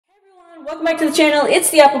Welcome back to the channel. It's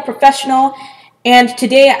the Apple Professional, and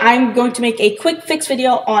today I'm going to make a quick fix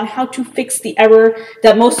video on how to fix the error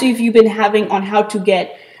that most of you have been having on how to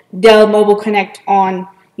get Dell Mobile Connect on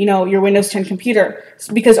your Windows 10 computer.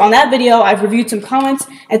 Because on that video I've reviewed some comments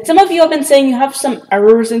and some of you have been saying you have some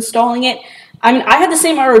errors installing it. I mean, I had the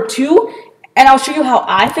same error too, and I'll show you how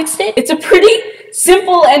I fixed it. It's a pretty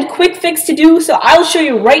simple and quick fix to do, so I'll show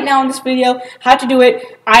you right now in this video how to do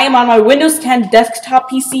it. I am on my Windows 10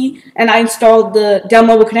 desktop PC and I installed the Dell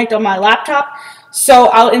Mobile Connect on my laptop. So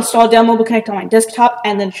I'll install Dell Mobile Connect on my desktop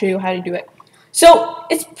and then show you how to do it. So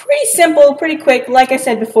it's pretty simple, pretty quick. Like I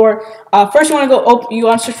said before, first you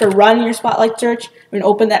want to search for Run in your Spotlight search. You're going to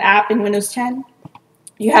open that app in Windows 10.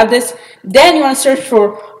 You have this. Then you want to search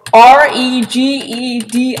for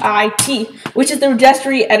Regedit, which is the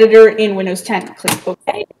registry editor in Windows 10. Click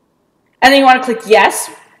OK. And then you want to click Yes.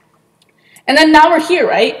 And then now we're here,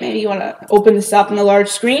 right? Maybe you want to open this up on a large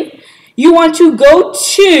screen. You want to go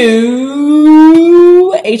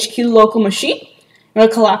to HQ local machine. You want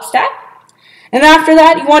to collapse that. And after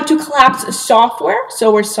that, you want to collapse software.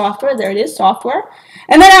 So where's software? There it is, software.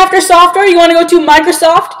 And then after software, you want to go to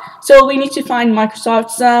Microsoft. So we need to find Microsoft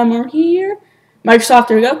somewhere here. Microsoft,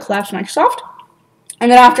 there we go, collapse Microsoft.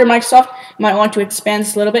 And then after Microsoft, you might want to expand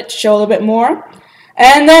this a little bit to show a little bit more.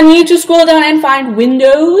 And then you need to scroll down and find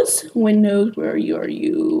Windows. Windows, where are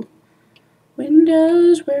you?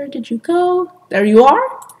 Windows, where did you go? There you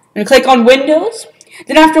are. And click on Windows.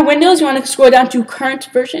 Then after Windows, you want to scroll down to current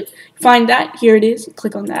version. Find that. Here it is.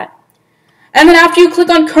 Click on that. And then after you click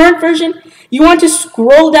on current version, you want to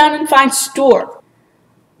scroll down and find store.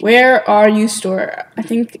 Where are you, store? I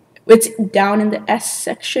think it's down in the S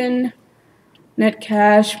section.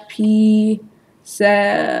 Netcache, P,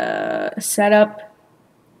 setup.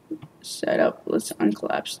 Let's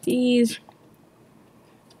uncollapse these.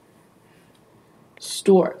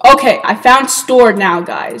 Store. Okay, I found store now,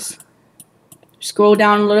 guys. Scroll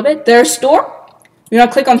down a little bit. There's store. You're going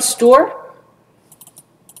to click on store.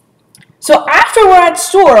 So after we're at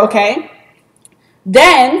store, okay,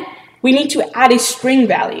 then we need to add a string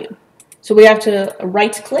value. So we have to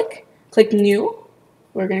right-click, click New.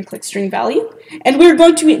 We're going to click String Value. And we're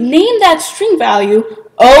going to name that string value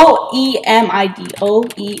OEMID.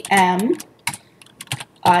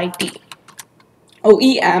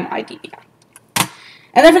 OEMID.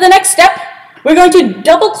 And then for the next step, we're going to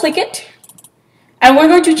double-click it. And we're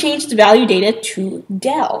going to change the value data to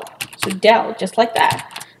Dell. So Dell, just like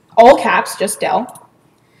that. All caps, just Dell.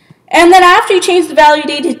 And then after you change the value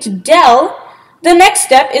data to Dell, the next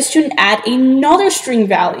step is to add another string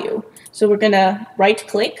value. So we're going to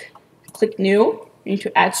right-click, click New. We need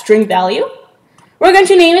to add string value. We're going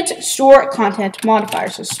to name it Store Content Modifier.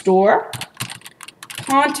 So Store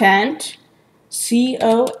Content, C-O-N-T-E-N-T.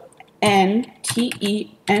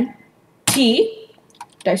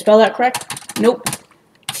 Did I spell that correct? Nope.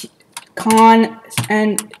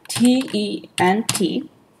 T-E-N-T.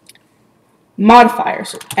 Modifier.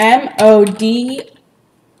 So M-O-D-I-F-I-E-R.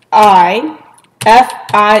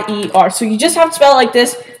 So you just have to spell it like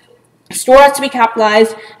this. Store has to be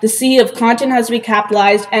capitalized. The C of content has to be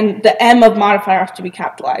capitalized. And the M of modifier has to be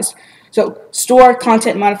capitalized. So Store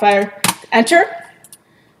Content Modifier. Enter.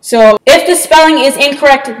 So if the spelling is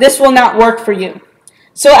incorrect, this will not work for you.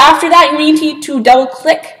 So after that, you need to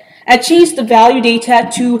double-click and change the value data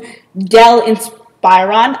to Dell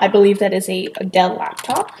Inspiron. I believe that is a Dell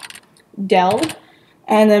laptop. Dell.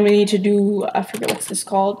 And then we need to do, I forget what's this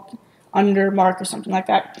called, undermark or something like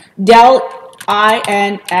that. Dell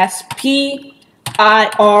I-N-S-P-I-R-O-N.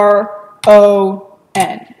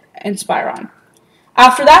 Inspiron.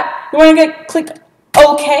 After that, you want to click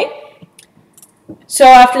OK. So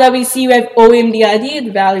after that, we see we have OEMDID,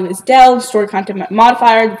 the value is Dell, Store Content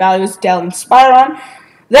Modifier, the value is Dell Inspiron.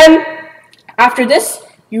 Then, after this,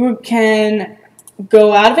 you can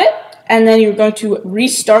go out of it, and then you're going to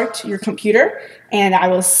restart your computer, and I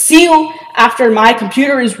will see you after my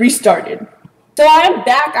computer is restarted. So I'm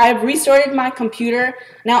back. I've restarted my computer.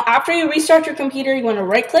 Now, after you restart your computer, you want to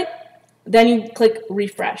right-click, then you click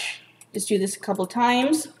Refresh. Just do this a couple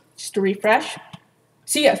times, just to refresh.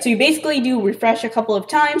 So yeah, so you basically do refresh a couple of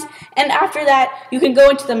times, and after that, you can go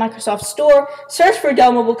into the Microsoft Store, search for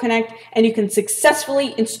Dell Mobile Connect, and you can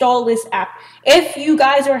successfully install this app. If you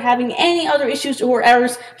guys are having any other issues or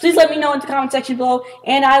errors, please let me know in the comment section below,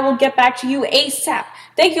 and I will get back to you ASAP.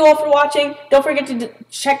 Thank you all for watching. Don't forget to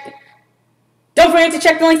check the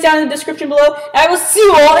links down in the description below. I will see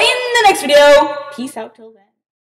you all in the next video. Peace out till then.